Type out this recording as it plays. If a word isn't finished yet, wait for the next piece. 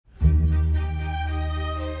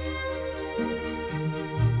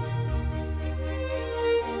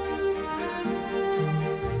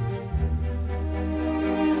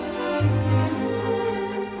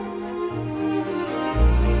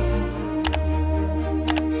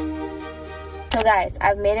So guys,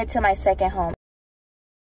 I've made it to my second home.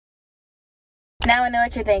 Now I know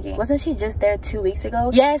what you're thinking. Wasn't she just there 2 weeks ago?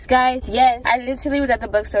 Yes, guys, yes. I literally was at the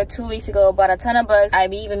bookstore 2 weeks ago, bought a ton of books. I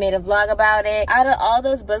even made a vlog about it. Out of all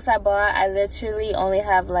those books I bought, I literally only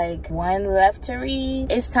have like one left to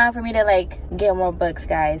read. It's time for me to like get more books,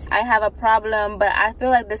 guys. I have a problem, but I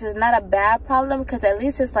feel like this is not a bad problem because at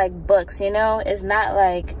least it's like books, you know? It's not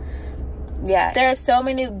like... yeah, there are so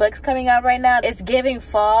many books coming out right now. It's giving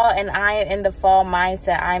fall and I am in the fall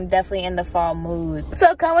mindset. I'm definitely in the fall mood.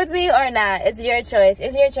 So come with me or not, it's your choice.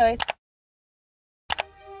 It's your choice.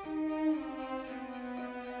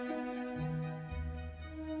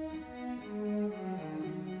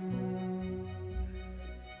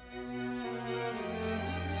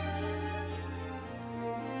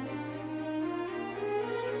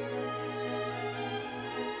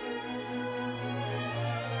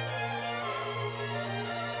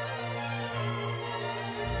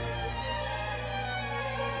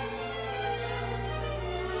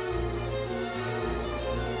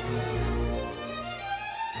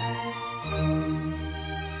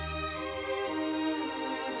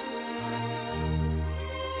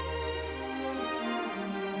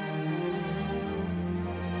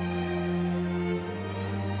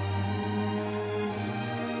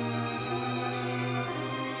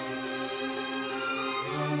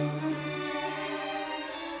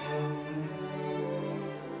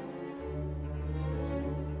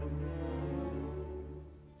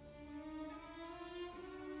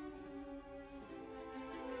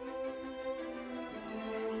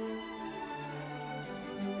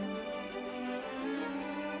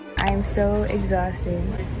 I'm so exhausted.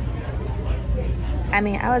 I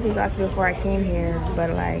mean, I was exhausted before I came here,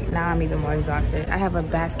 but like now I'm even more exhausted. I have a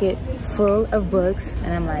basket full of books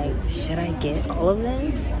and I'm like, should I get all of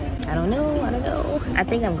them? I don't know. I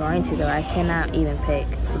think I'm going to though. I cannot even pick,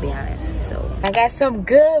 to be honest. So I got some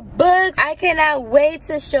good books. I cannot wait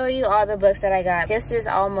to show you all the books that I got. It's just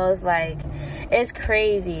almost like, it's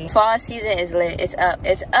crazy. Fall season is lit. It's up.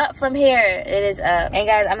 It's up from here. It is up. And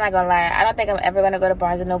guys, I'm not gonna lie, I don't think I'm ever gonna go to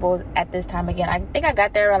Barnes & Noble at this time again. I think I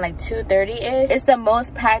got there around like 2:30ish. It's the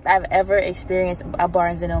most packed I've ever experienced at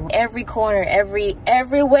Barnes & Noble. Every corner,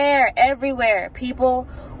 everywhere. People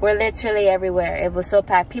were literally everywhere. It was so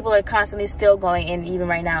packed. People are constantly still going in even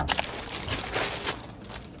right now.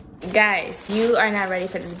 Guys, you are not ready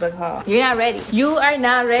for this book haul. You're not ready. You are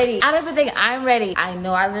not ready. I don't even think I'm ready. I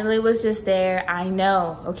know I literally was just there. I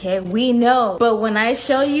know, okay? We know. But when I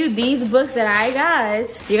show you these books that I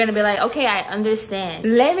got, you're gonna be like, okay, I understand.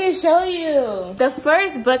 Let me show you. The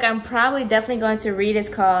first book I'm probably definitely going to read is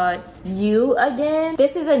called You Again.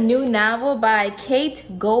 This is a new novel by Kate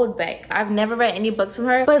Goldbeck. I've never read any books from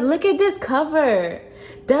her, but look at this cover.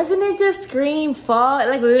 Doesn't it just scream fall?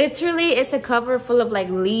 Like literally it's a cover full of like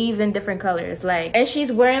leaves in different colors, like, and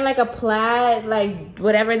she's wearing like a plaid, like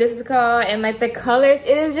whatever this is called, and like the colors,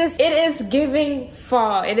 it is giving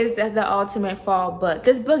fall. It is the ultimate fall book.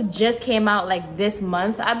 This book just came out like this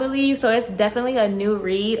month, I believe, so it's definitely a new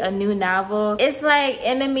read, a new novel. It's like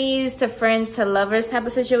enemies to friends to lovers type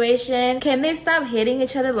of situation. Can they stop hating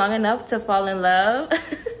each other long enough to fall in love?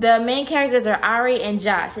 The main characters are Ari and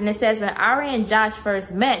Josh, and it says when Ari and Josh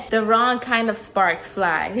first met, the wrong kind of sparks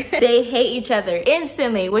fly. They hate each other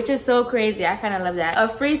instantly, which is so crazy. I kind of love that. A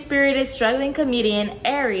free-spirited, struggling comedian,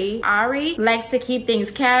 Ari likes to keep things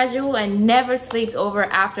casual and never sleeps over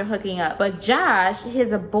after hooking up. But Josh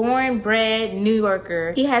is a born-bred New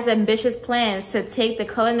Yorker. He has ambitious plans to take the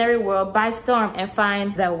culinary world by storm and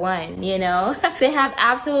find the one, you know? They have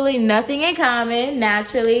absolutely nothing in common,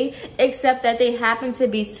 naturally, except that they happen to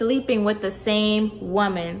be sleeping with the same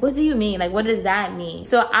woman. What do you mean? Like, what does that mean?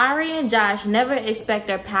 So Ari and Josh never expect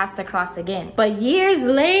their paths to cross again. But years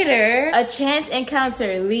later, a chance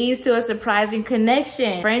encounter leads to a surprising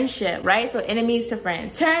connection, friendship, right? So enemies to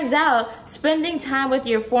friends. Turns out, spending time with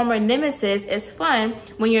your former nemesis is fun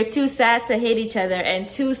when you're too sad to hate each other and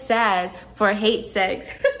too sad for hate sex.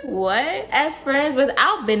 What? As friends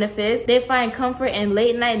without benefits, they find comfort in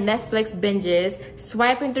late night Netflix binges,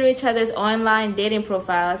 swiping through each other's online dating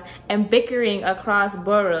profiles, and bickering across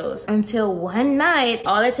boroughs. Until one night,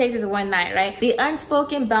 all it takes is one night, right? The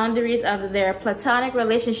unspoken boundaries of their platonic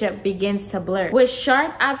relationship begins to blur. With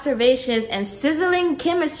sharp observations and sizzling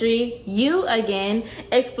chemistry, You Again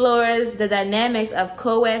explores the dynamics of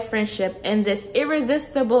co-ed friendship in this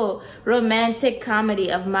irresistible romantic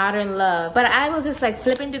comedy of modern love. But I was just like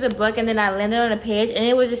flipping through the book and then I landed on a page and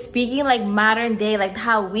it was just speaking like modern day, like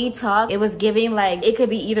how we talk. It was giving like it could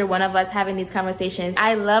be either one of us having these conversations.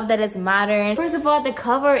 I love that it's modern. First of all, the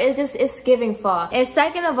cover is just, it's giving fall. And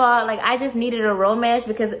second of all, like I just needed a romance,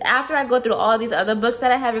 because after I go through all these other books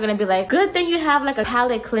that I have, you're gonna be like, good thing you have like a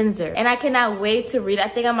palate cleanser. And I cannot wait to read. I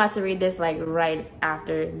think I'm about to read this like right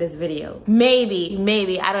after this video.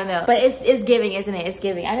 Maybe, I don't know. But it's giving, isn't it? It's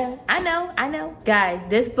giving. I know. Guys,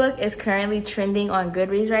 this book is currently trending on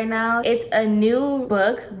Goodreads right now. It's a new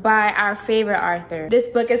book by our favorite author. This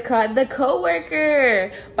book is called The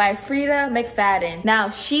Coworker by Frida McFadden. Now,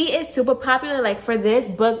 she is super popular. Like for this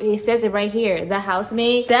book, it says it right here, The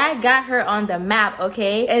Housemaid. That got her on the map,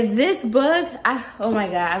 okay? And this book, oh my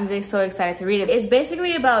God, I'm just so excited to read it. It's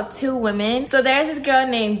basically about two women. So there's this girl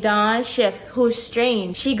named Dawn Schiff who's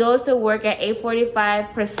strange. She goes to work at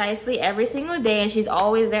 8:45 precisely every single day, and she's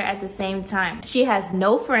always there at the same time. She has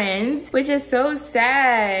no friends, which is so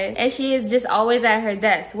sad. And she is just always at her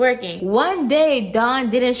desk working. One day, Dawn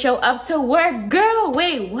didn't show up to work. Girl,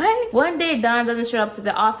 wait, what? One day, Dawn doesn't show up to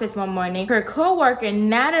the office one morning. Her co-worker,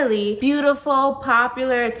 Natalie, beautiful,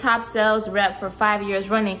 popular, top sales rep for 5 years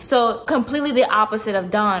running. So completely the opposite of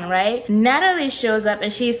Dawn, right? Natalie shows up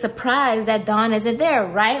and she's surprised that Dawn isn't there,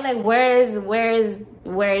 right? Like where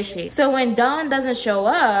is she? So when Dawn doesn't show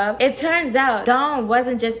up, it turns out Dawn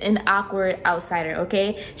wasn't just an awkward outsider,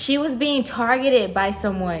 okay? She was being targeted by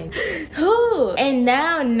someone. Who? And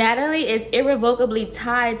now Natalie is irrevocably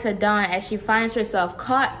tied to Dawn as she finds herself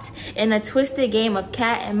caught in a twisted game of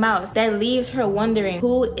cat and mouse that leaves her wondering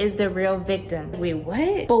who is the real victim. Wait,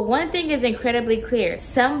 what? But one thing is incredibly clear.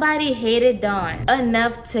 Somebody hated Dawn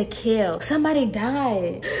enough to kill. Somebody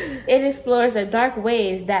died. It explores the dark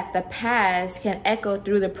ways that the past can echo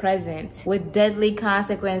through the present with deadly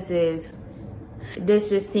consequences. This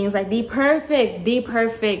just seems like the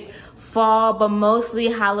perfect fall, but mostly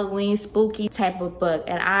Halloween spooky type of book,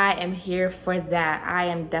 and I am here for that. I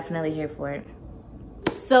am definitely here for it.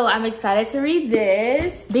 So I'm excited to read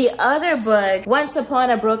this. The other book, Once Upon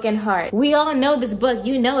a Broken Heart. We all know this book.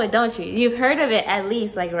 You know it, don't you? You've heard of it at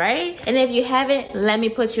least, like, right? And if you haven't, let me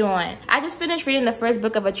put you on. I just finished reading the first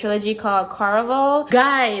book of a trilogy called Carnival.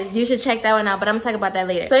 Guys, you should check that one out, but I'm gonna talk about that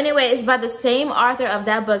later. So anyway, it's about the same author of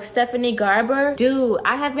that book, Stephanie Garber. Dude,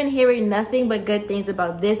 I have been hearing nothing but good things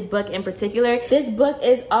about this book in particular. This book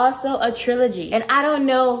is also a trilogy, and I don't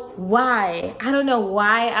know why. I don't know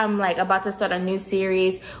why I'm like about to start a new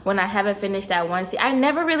series when I haven't finished that one series. I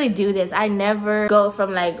never really do this. I never go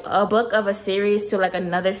from like a book of a series to like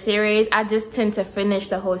another series. I just tend to finish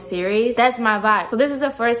the whole series. That's my vibe. So this is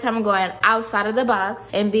the first time I'm going outside of the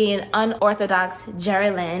box and being unorthodox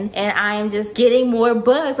Jerry Lynn, and I am just getting more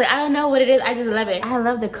books. Like I don't know what it is. I just love it. I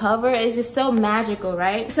love the cover. It's just so magical,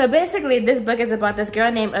 right? So basically this book is about this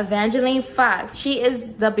girl named Evangeline Fox. She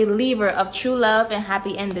is the believer of true love and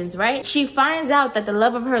happy endings, right? She finds out that the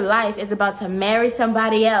love of her life is about to marry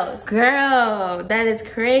somebody else. Girl, that is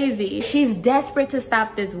crazy. She's desperate to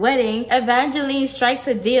stop this wedding. Evangeline strikes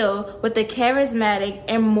a deal with the charismatic,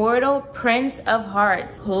 immortal Prince of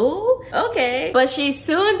Hearts. Who? Okay. But she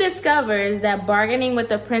soon discovers that bargaining with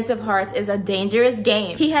the Prince of Hearts is a dangerous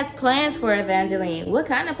game. He has plans for Evangeline. What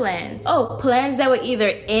kind of plans? Oh, plans that would either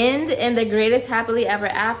end in the greatest happily ever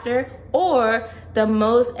after or the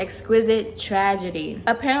most exquisite tragedy.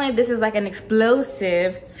 Apparently this is like an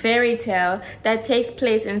explosive fairy tale that takes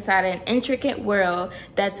place inside an intricate world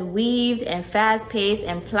that's weaved and fast-paced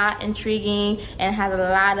and plot intriguing and has a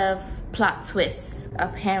lot of plot twists.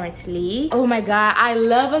 Apparently. Oh my God, I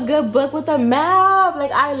love a good book with a map.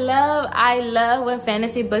 Like I love when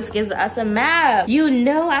fantasy books gives us a map. You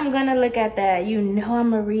know I'm gonna look at that. You know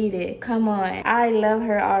I'm gonna read it. Come on. I love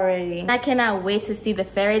her already. I cannot wait to see the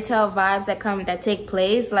fairy tale vibes that take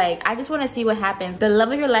place. Like I just want to see what happens. The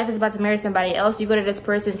love of your life is about to marry somebody else. You go to this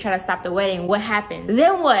person, try to stop the wedding. What happens?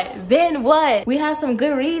 Then what? Then what? We have some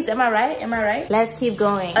good reads. Am I right? Am I right? Let's keep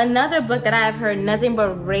going. Another book that I have heard nothing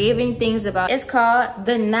but raving things about. It's called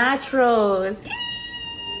The Naturals.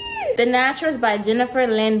 The Naturals by Jennifer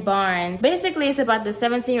Lynn Barnes. Basically, it's about the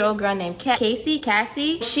 17-year-old girl named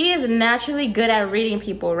Cassie. She is naturally good at reading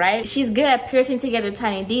people, right? She's good at piecing together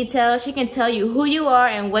tiny details. She can tell you who you are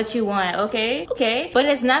and what you want, okay? Okay. But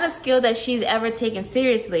it's not a skill that she's ever taken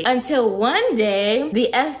seriously. Until one day, the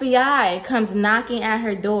FBI comes knocking at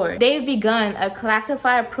her door. They've begun a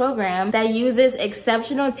classified program that uses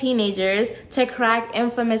exceptional teenagers to crack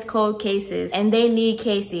infamous cold cases. And they need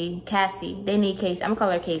Cassie. They need Cassie. I'm gonna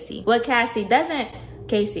call her Cassie. What Cassie doesn't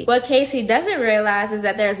Casey. What Casey doesn't realize is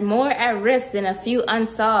that there's more at risk than a few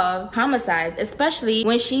unsolved homicides, especially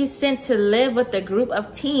when she's sent to live with a group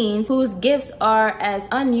of teens whose gifts are as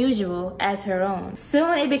unusual as her own.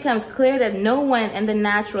 Soon it becomes clear that no one in the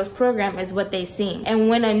Naturals program is what they seem. And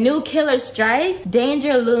when a new killer strikes,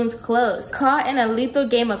 danger looms close. Caught in a lethal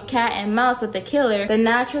game of cat and mouse with the killer, the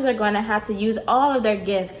Naturals are going to have to use all of their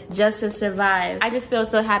gifts just to survive. I just feel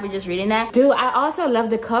so happy just reading that. Dude, I also love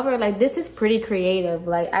the cover. Like, this is pretty creative.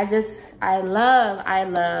 Like, I love.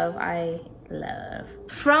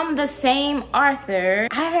 From the same author,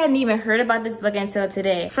 I hadn't even heard about this book until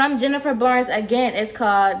today. From Jennifer Barnes again, it's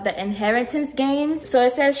called The Inheritance Games. So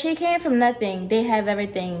it says, she came from nothing, they have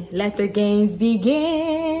everything, let the games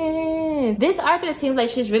begin. This author seems like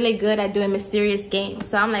she's really good at doing mysterious games.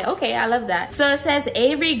 So I'm like, okay, I love that. So it says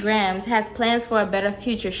Avery Grams has plans for a better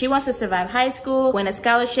future. She wants to survive high school, win a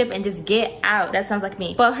scholarship, and just get out. That sounds like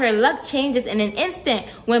me. But her luck changes in an instant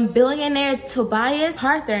when billionaire Tobias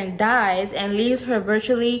Hawthorne dies and leaves her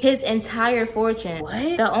virtually his entire fortune.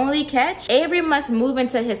 What? The only catch? Avery must move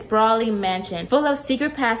into his sprawling mansion full of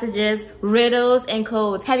secret passages, riddles, and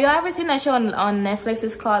codes. Have y'all ever seen that show on Netflix?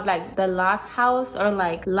 It's called like The Lock House or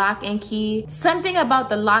like Lock and Key. Something about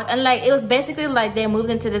the lock, and like it was basically like they moved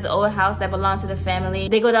into this old house that belonged to the family.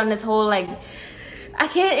 They go down this whole like, I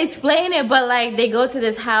can't explain it, but like they go to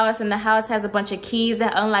this house and the house has a bunch of keys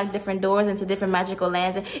that unlock different doors into different magical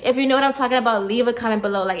lands. And if you know what I'm talking about, leave a comment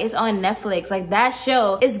below. Like, it's on Netflix. Like, that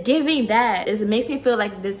show is giving that. It makes me feel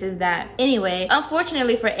like this is that. Anyway,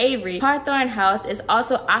 unfortunately for Avery, Hawthorne House is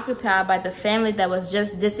also occupied by the family that was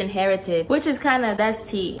just disinherited, which is kind of, that's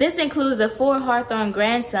tea. This includes the 4 Hawthorne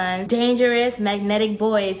grandsons, dangerous, magnetic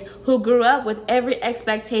boys who grew up with every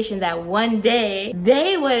expectation that one day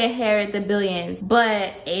they would inherit the billions. But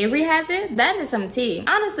Avery has it? That is some tea.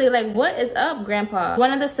 Honestly, like, what is up, Grandpa?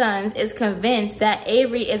 One of the sons is convinced that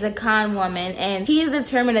Avery is a con woman and he's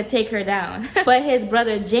determined to take her down. But his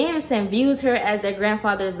brother Jameson views her as their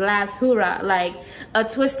grandfather's last hurrah, like a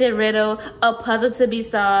twisted riddle, a puzzle to be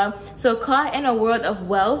solved. So caught in a world of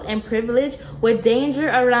wealth and privilege with danger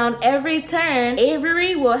around every turn,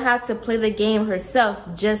 Avery will have to play the game herself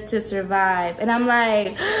just to survive. And I'm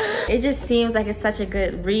like, it just seems like it's such a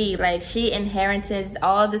good read. Like, she inherited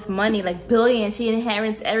all this money, like billions, she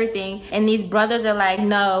inherits everything, and these brothers are like,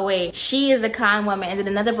 no, wait, she is the con woman. And then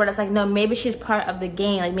another brother's like, no, maybe she's part of the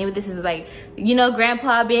game. Like, maybe this is like, you know,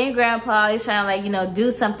 grandpa being grandpa, he's trying to like, you know,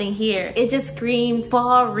 do something here. It just screams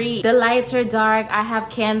fall read. The lights are dark, I have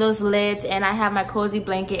candles lit, and I have my cozy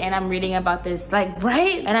blanket, and I'm reading about this, like,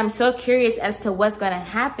 right? And I'm so curious as to what's gonna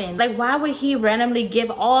happen. Like, why would he randomly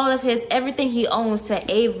give all of his, everything he owns to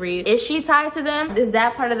Avery? Is she tied to them? Is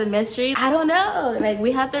that part of the mystery? I don't know. Like,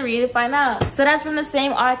 we have to read and find out. So that's from the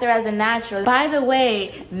same author as The Natural. By the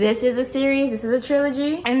way, this is a series, this is a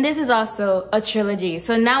trilogy, and this is also a trilogy.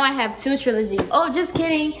 So now I have 2 trilogies. Oh, just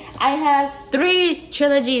kidding. I have 3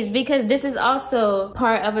 trilogies because this is also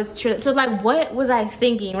part of a trilogy. So like, what was I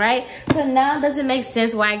thinking, right? So now does it make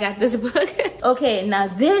sense why I got this book? Okay, now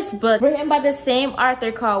this book, written by the same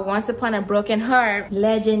author, called Once Upon a Broken Heart,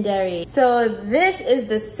 Legendary. So this is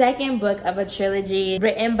the second book of a trilogy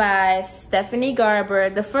written by Stephanie Garber.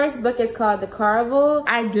 The first book is called The Carvel.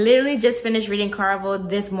 I literally just finished reading Carvel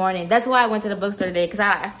this morning. That's why I went to the bookstore today, because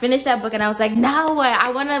I finished that book and I was like, now what?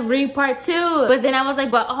 I want to read part 2. But then I was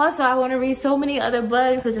like, but also I want to read so many other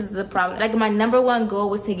books, which is the problem. Like, my #1 goal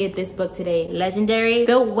was to get this book today, Legendary.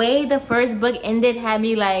 The way the first book ended had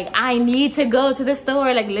me like, I need to go to the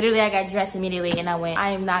store. Like, literally I got dressed immediately and I went.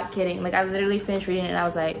 I am not kidding. Like, I literally finished reading it and I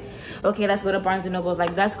was like, okay, let's go to Barnes & Noble.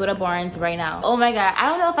 Like, let's go to Barnes right now. Oh my God. I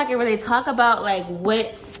don't know if I can really talk about like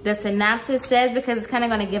what the synopsis says, because it's kind of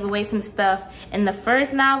going to give away some stuff in the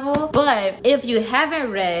first novel. But if you haven't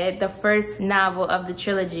read the first novel of the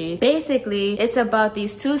trilogy, basically it's about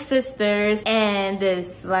these 2 sisters and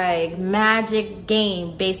this like magic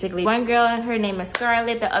game. Basically, one girl, her name is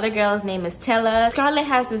Scarlett, the other girl's name is Tella. Scarlett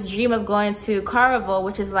has this dream of going to Carnival,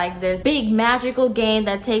 which is like this big magical game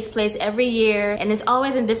that takes place every year and it's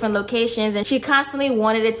always in different locations, and she constantly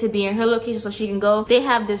wanted it to be in her location so she can go. They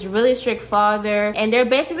have this really strict father and they're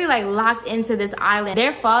basically like locked into this island.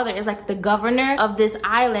 Their father is like the governor of this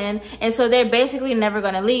island, and so they're basically never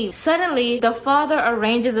gonna leave. Suddenly the father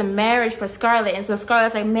arranges a marriage for Scarlett, and so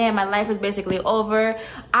Scarlett's like, man, my life is basically over.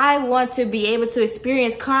 I want to be able to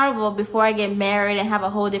experience Carnival before I get married and have a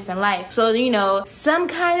whole different life. So, you know, some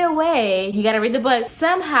kind of way, you gotta read the book,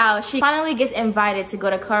 somehow she finally gets invited to go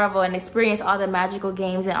to Carnival and experience all the magical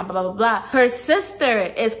games and blah, blah, blah, blah. Her sister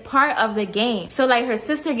is part of the game. So like her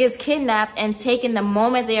sister gets kidnapped and taken the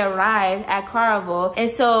moment they arrive at Carnival. And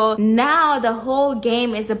so now the whole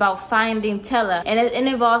game is about finding Tella, and it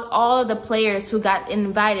involves all of the players who got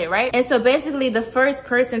invited, right? And so basically the first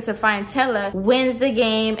person to find Tella wins the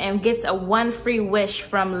game and gets a one free wish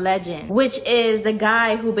from Legend, which is the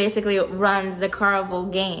guy who basically runs the Carnival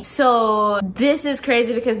game. So this is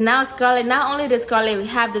crazy because now Scarlet, not only does Scarlet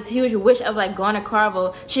have this huge wish of like going to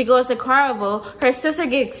Carnival, she goes to Carnival, her sister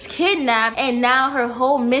gets kidnapped, and now her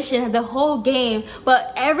whole mission, the whole game,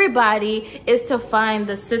 but everybody is to find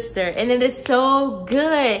the sister. And it is so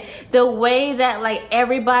good the way that like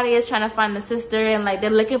everybody is trying to find the sister, and like they're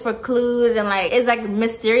looking for clues, and like it's like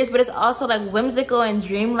mysterious, but it's also like whimsical and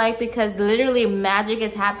dreamlike because literally magic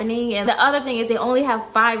is happening. And the other thing is they only have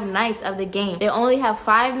 5 nights of the game. They only have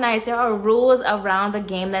 5 nights. There are rules around the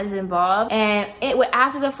game that's involved, and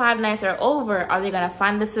after the 5 nights are over, are they gonna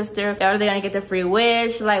find the sister? Are they gonna get the free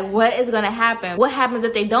wish? Like, what is gonna happen? What happens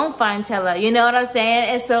if they don't find Tella? You know what I'm saying?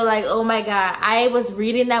 And so like, oh my god, I was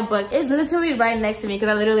reading that book. It's literally right next to me because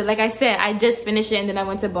I literally, like I said, I just finished it and then I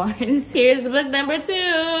went to Barnes. Here's the book number 2.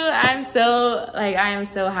 I am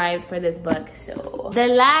so hyped for this book. So the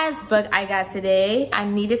last book I got today, I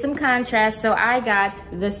needed some contrast, so I got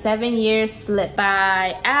The 7 Years Slip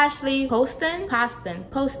by Ashley Poston.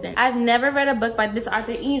 I've never read a book by this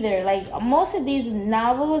author either. Like most of these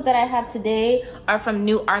novels that I have today are from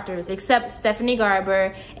new authors, except Stephanie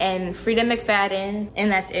Garber and Frida McFadden,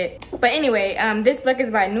 and that's it. But anyway, this book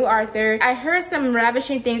is by a new author. I heard some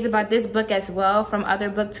ravishing things about this book as well from other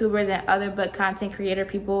booktubers and other book content creator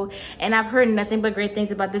people, and I've heard nothing but great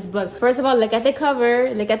things about this book. First of all, look at the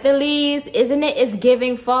cover, look at the leaves. Isn't it? It's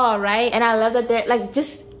giving fall, right? And I love that they're like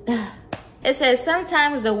just it says,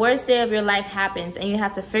 sometimes the worst day of your life happens and you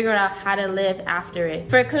have to figure out how to live after it.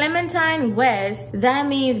 For Clementine West, that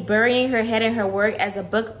means burying her head in her work as a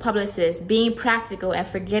book publicist, being practical and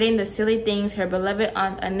forgetting the silly things her beloved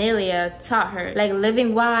Aunt Anelia taught her, like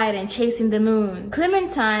living wide and chasing the moon.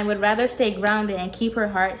 Clementine would rather stay grounded and keep her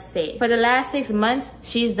heart safe. For the last 6 months,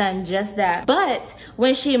 she's done just that. But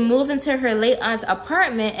when she moves into her late aunt's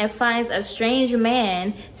apartment and finds a strange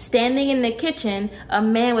man standing in the kitchen, a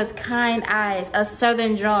man with kind eyes, a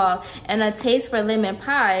southern drawl, and a taste for lemon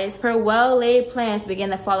pies, her well-laid plans begin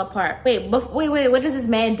to fall apart. Wait, what is this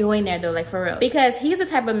man doing there though, like for real? Because he's the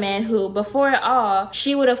type of man who, before it all,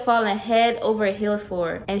 she would have fallen head over heels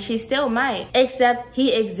for, and she still might, except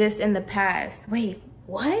he exists in the past. Wait,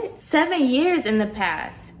 what? 7 years in the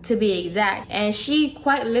past, to be exact, and she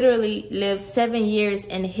quite literally lives 7 years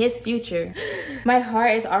in his future. My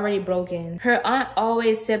heart is already broken. Her aunt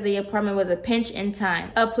always said the apartment was a pinch in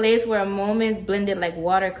time, a place where moments blended like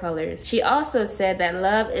watercolors. She also said that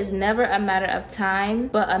love is never a matter of time,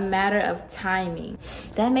 but a matter of timing.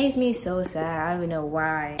 That makes me so sad. I don't even know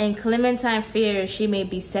why. And Clementine fears she may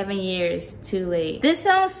be 7 years too late. This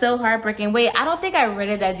sounds so heartbreaking. Wait, I don't think I read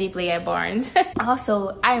it that deeply at Barnes.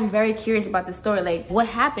 Also, I am very curious about the story. Like, what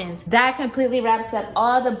happened? That completely wraps up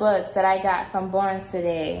all the books that I got from Barnes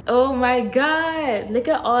today. Oh my god, look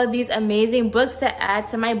at all these amazing books to add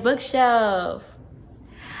to my bookshelf.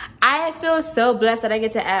 I feel so blessed that I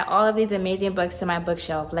get to add all of these amazing books to my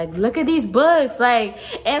bookshelf. Like, look at these books. Like,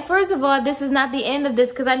 and first of all, this is not the end of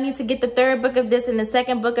this because I need to get the 3rd book of this and the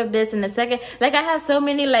 2nd book of this and the second. Like, I have so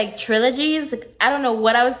many like trilogies. I don't know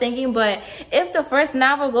what I was thinking, but if the first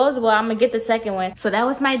novel goes well, I'm gonna get the 2nd one. So that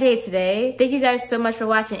was my day today. Thank you guys so much for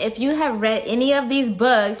watching. If you have read any of these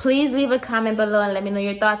books, please leave a comment below and let me know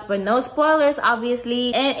your thoughts, but no spoilers,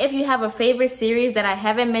 obviously. And if you have a favorite series that I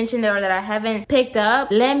haven't mentioned or that I haven't picked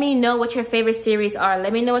up, let me know what your favorite series are.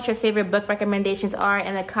 Let me know what your favorite book recommendations are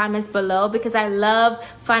in the comments below because I love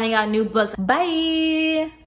finding out new books. Bye!